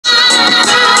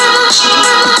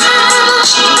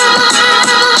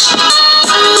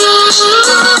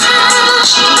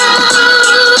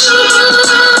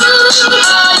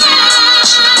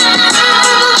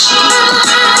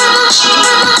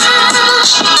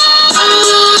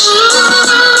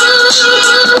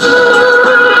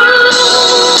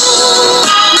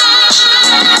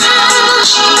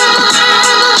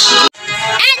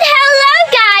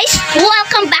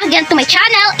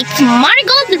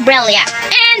Umbrella.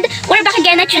 And we're back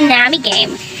again at Tsunami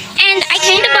game. And I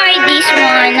kind of buy this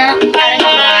one. I don't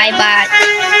know why, but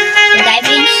the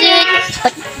diving suit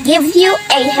but gives you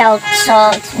a health,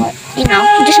 so it's, you know,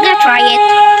 I'm just gonna try it.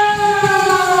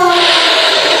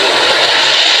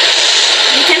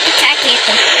 You can protect it.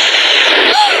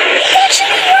 It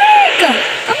actually worked!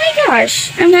 Oh my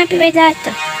gosh, I'm happy with that.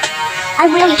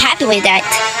 I'm really happy with that.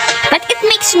 But it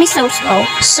makes me so slow.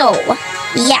 So,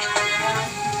 yeah.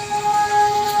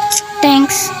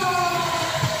 Thanks.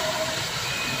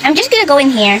 I'm just gonna go in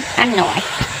here. I don't know why.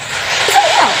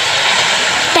 Oh,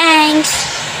 thanks.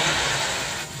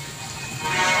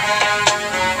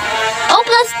 Oh,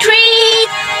 plus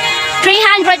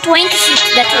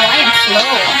 326. That's why I'm slow.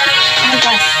 Oh my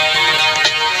gosh.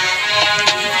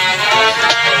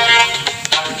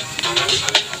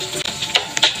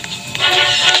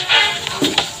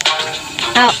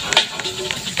 Oh.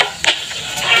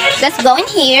 Let's go in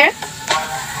here.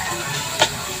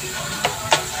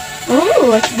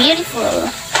 Ooh, it's beautiful.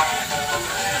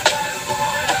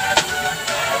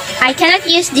 I cannot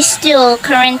use this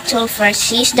current tool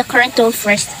first. Use the current tool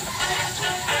first.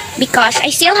 Because I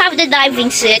still have the diving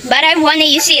suit, but I want to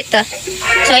use it. So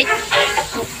it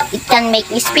can make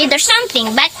me speed or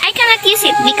something. But I cannot use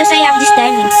it because I have this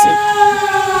diving suit.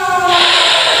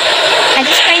 I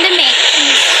just kind of make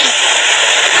this.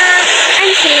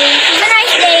 I'm safe. Have a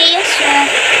nice day.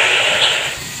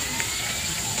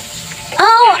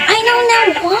 Oh, I don't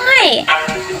know why.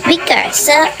 Because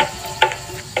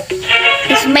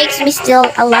this makes me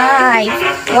still alive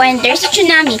when there's a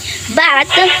tsunami. But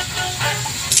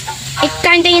it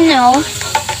kinda, you know,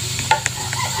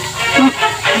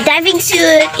 diving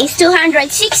suit is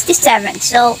 267.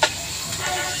 So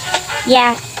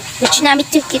yeah, the tsunami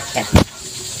took it.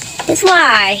 That's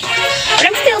why. But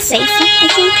I'm still safe, I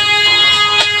think.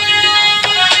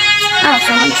 Oh,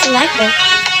 someone's alive there.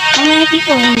 How many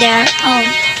people in there? Oh,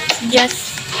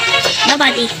 just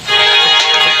nobody.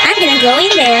 I'm gonna go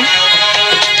in there.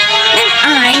 And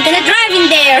I'm gonna drive in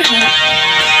there.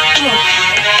 Oh.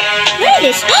 Where it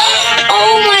is?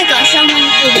 Oh my gosh, someone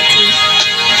pulled the tree.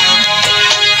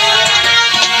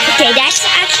 Okay, that's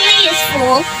actually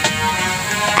useful.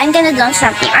 I'm gonna do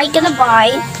something. I'm gonna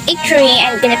buy a tree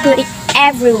and gonna put it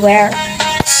everywhere.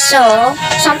 So,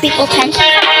 some people can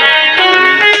see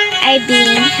I'm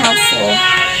being helpful.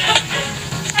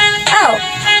 Oh.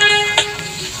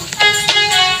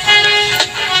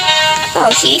 Oh,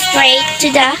 she's straight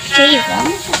to the cave.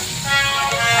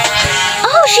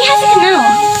 Oh, she has a canoe.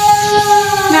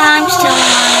 No, I'm still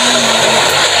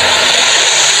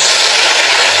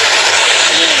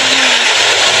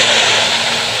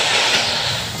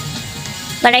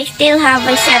but I still have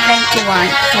a 71.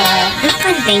 That's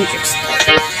kind of dangerous.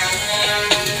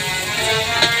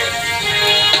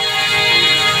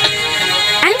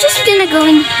 I'm just gonna go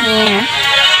in here.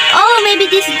 Oh, maybe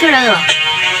this girl.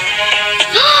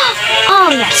 Oh,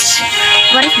 yes.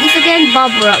 What is this again?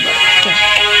 Bob Robert. Okay.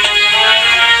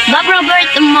 Bob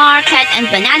Robert, the market, and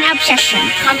banana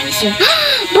obsession. Coming soon.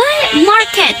 But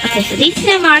market. Okay, so this is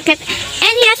the market.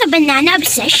 And he has a banana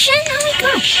obsession? Oh my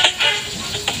gosh.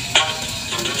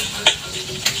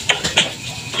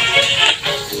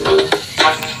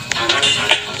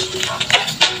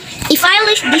 If I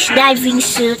lose this diving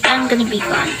suit, I'm gonna be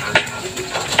gone.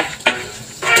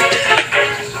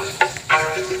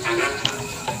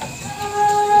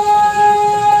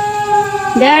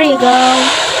 There you go.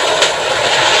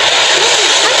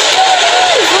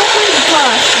 Oh my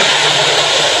gosh.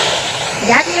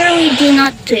 That really do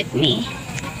not trick me.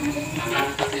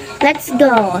 Let's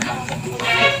go.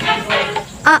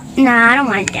 Oh, no, I don't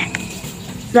want that.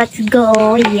 Let's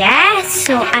go. Yes,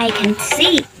 so I can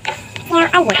see far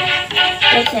away.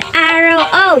 There's an arrow.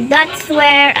 Oh, that's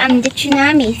where the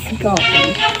tsunami is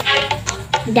going.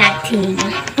 That thing.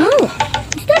 Oh,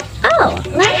 is that? Oh,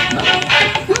 lifeboat.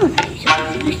 Oh, nice.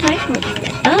 Which lifeboat is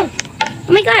that? Oh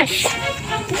my gosh.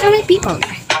 There's so many people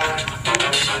there.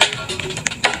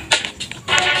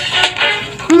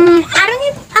 I don't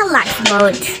need a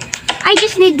lifeboat. I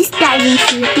just need this diving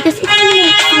suit because it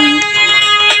makes me.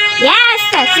 Yes,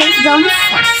 that safe zone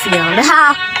force field.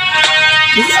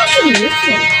 This is actually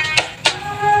useful.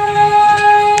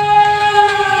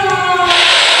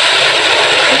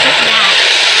 Look at that.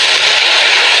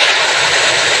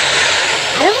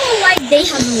 I don't know why they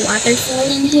have a waterfall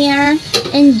in here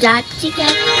in that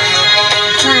ticket.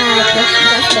 But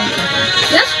that's the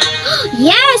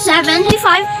yeah,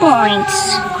 75 points.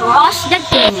 Cross the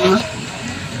thing.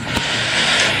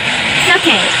 It's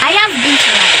okay. I have this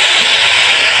right.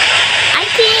 I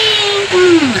think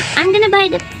I'm gonna buy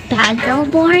the paddle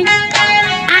board.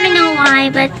 I don't know why,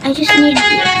 but I just need it.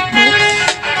 Right?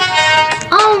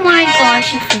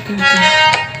 searching for something.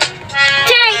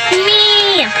 Take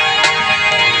me!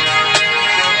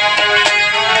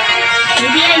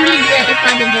 Maybe I need the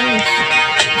epadadores.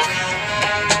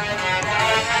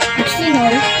 Actually, no.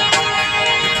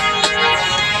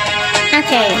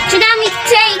 Okay, Tsunami,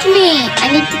 take me! I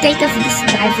need to take off this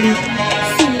diving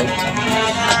suit.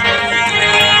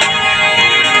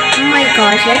 Oh my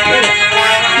gosh, that is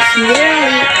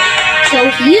literally so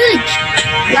huge!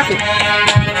 Love it.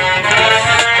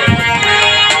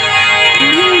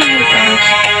 Oh my gosh,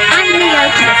 I'm gonna go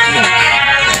to the tree.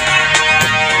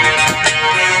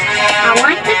 I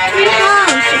want the tree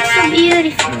house, it's so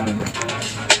beautiful.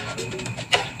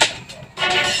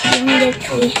 Give me the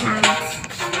tree house.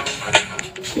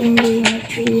 Give me my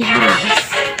tree house.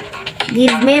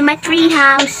 Give me my tree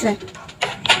house.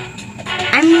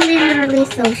 I'm literally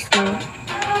so slow.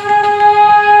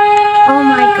 Oh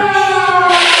my gosh.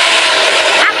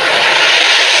 Ah.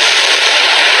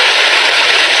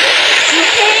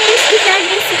 Okay, this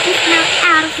aggressive is now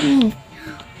out of me.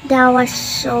 That was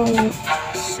so sad.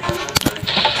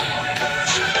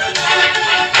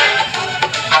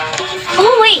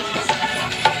 Oh wait.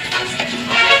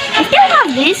 I still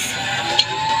have this.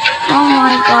 Oh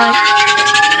my god.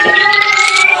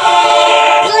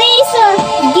 Please,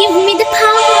 give me the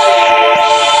power.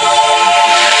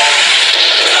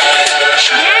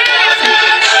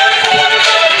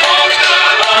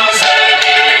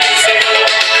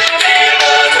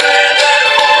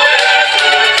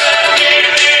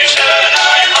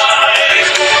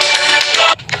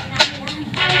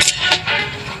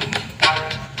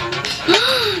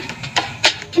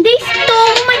 They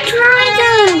stole my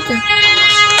trident.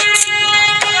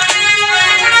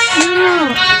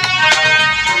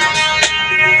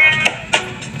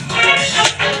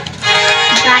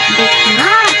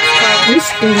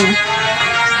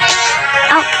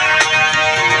 Oh.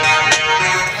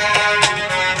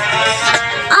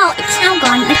 Oh, it's now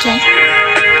gone. Okay.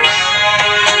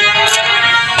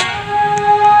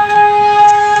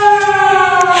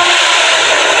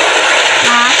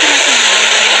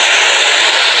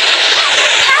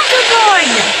 Paddleboard.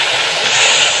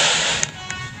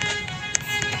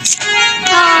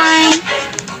 Bye.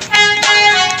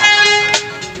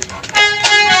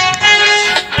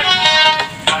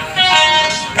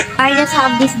 I just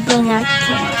have this donut.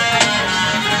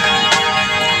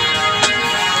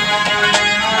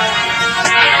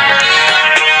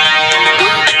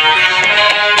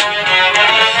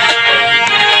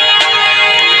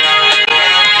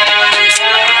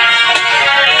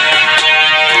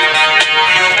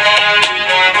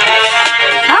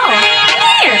 Oh,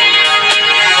 here!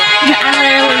 I'm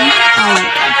literally. Oh my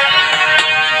god.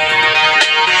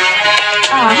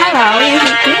 Oh, hello, you're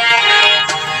here too?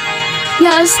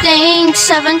 You're staying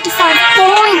 75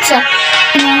 points.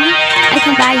 I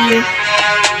can buy you.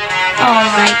 Oh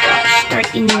my gosh,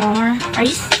 13 more. Are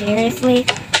you seriously?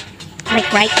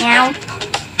 Like right now?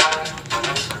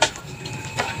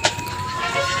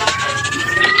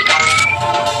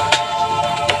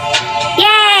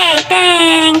 Yay,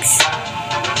 thanks.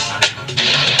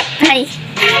 Hey,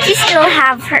 she still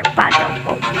have her bottle.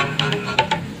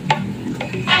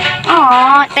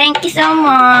 Oh, thank you so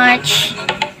much.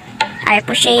 I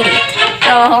appreciate it.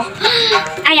 So,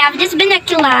 I have this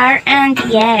binocular and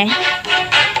yeah,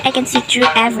 I can see through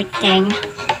everything.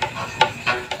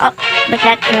 Oh, but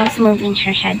that girl's moving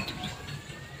her head.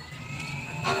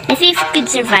 Let's see if it could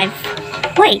survive.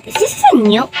 Wait, is this a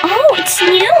new? Oh, it's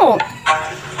new.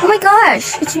 Oh my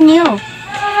gosh, it's new.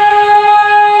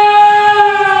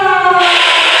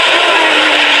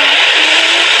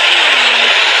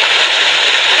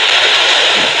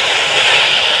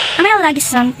 Am I like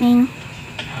something?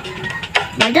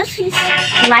 Why does his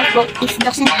lifeboat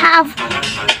doesn't have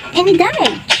any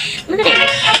damage? Look at it.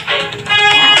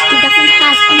 It doesn't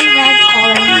have any red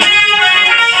color in it.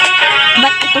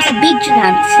 But it was a big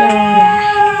tsunami, so yeah.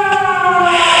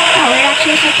 Oh, we're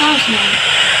actually so close now.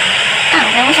 Oh,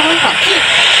 that was only called cute.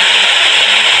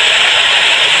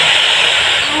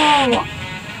 Oh,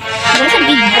 there's a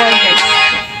big border.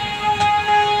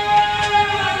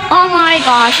 Oh my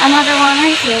gosh, another one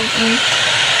right here.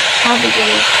 How big it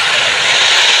is.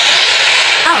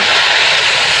 Oh.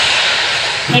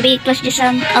 Maybe it was just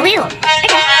a little.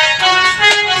 Okay.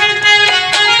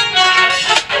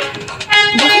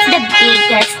 This is the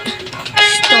biggest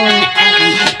stone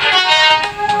ever.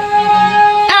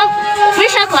 Oh, we're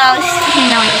so close.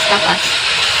 No one can stop us.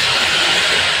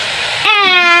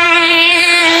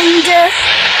 And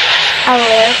a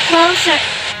little closer.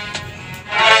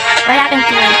 What happened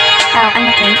to me? Oh,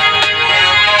 I'm okay.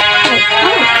 Wait,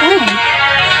 oh, cool.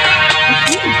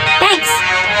 Okay, thanks.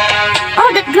 Oh,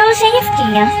 that girl saved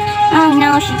you. Oh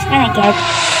no, she's gonna get.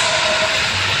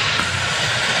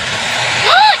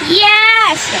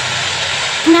 Yes!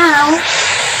 No.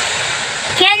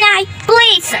 Can I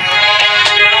please?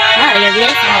 Oh, you're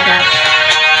beautiful though.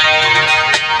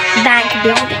 Bank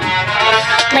building.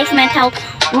 Placement help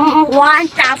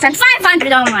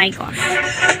 1,500. Oh my gosh.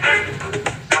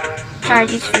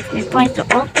 Charges 50 points to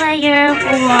all players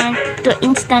who want to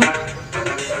instant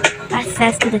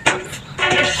access to the top floor.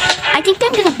 I think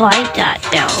I'm gonna buy that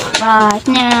though, but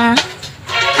nah.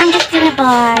 I'm just gonna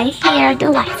buy here the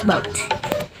lifeboat.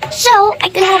 So I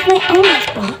can have my own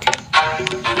lifeboat.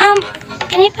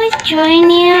 Can I please join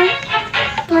you?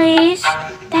 Please?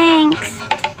 Thanks.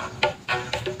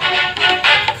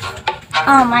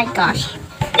 Oh my gosh.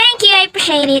 Thank you, I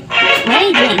appreciate it. What are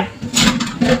you doing?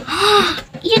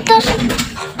 You doesn't.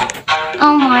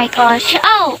 Oh my gosh.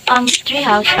 Oh,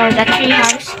 treehouse. Oh, that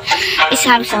treehouse is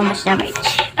having so much damage.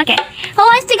 Okay. Who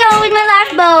wants to go with my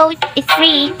lifeboat? It's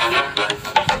free.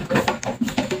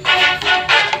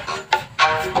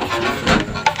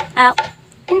 Oh,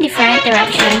 in different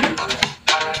direction.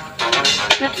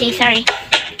 Oopsie, sorry.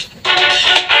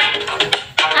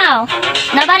 Oh,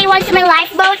 nobody wants my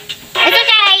lifeboat? It's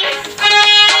okay.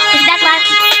 If that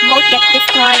lifeboat gets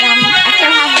destroyed, I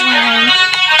still have mine.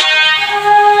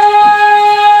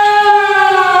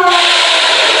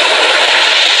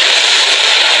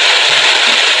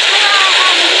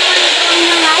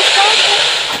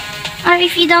 Or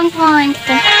if you don't want,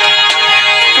 there,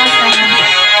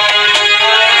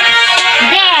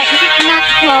 is it not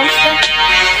close?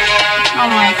 Oh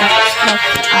my god, it's close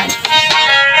to us.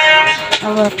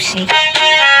 Oh, whoopsie.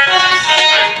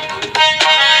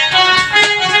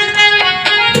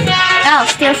 Oh,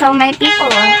 still so many people,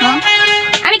 huh?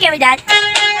 I'm okay with that.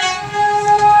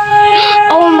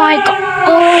 Oh my god.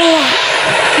 Oh,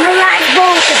 my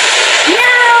lifeboat. No!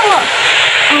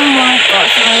 Oh my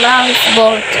gosh, my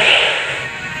lifeboat.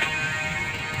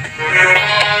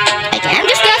 Okay, I'm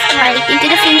just gonna straight into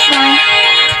the finish line.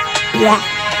 Yeah.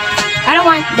 I don't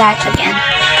want that again.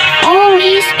 Oh,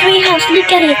 his treehouse,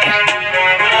 look at it.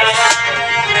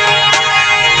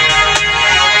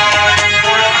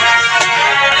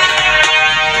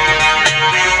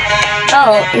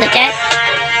 Oh, look at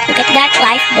that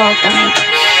lifeboat. Oh my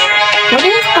gosh.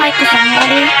 Wouldn't it fight to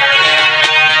somebody?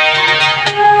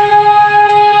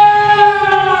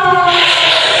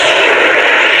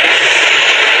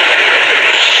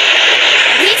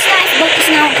 This lifeboat is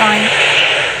now gone.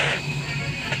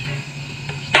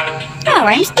 Oh,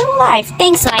 I'm still alive.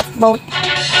 Thanks, lifeboat.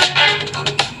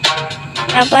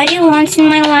 Nobody wants in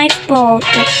my lifeboat.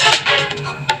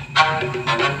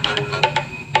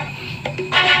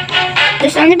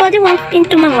 Does anybody want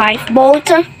into my lifeboat?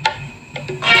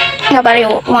 Nobody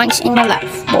wants in my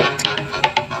lifeboat.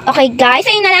 Okay guys,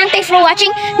 ayun na lang. Thanks for watching.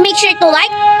 Make sure to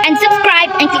like and subscribe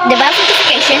and click the bell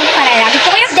notification para lagi po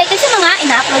kayo updated sa mga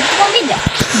ina-upload ko pong video.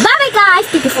 Bye bye guys!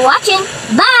 Thank you for watching.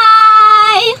 Bye!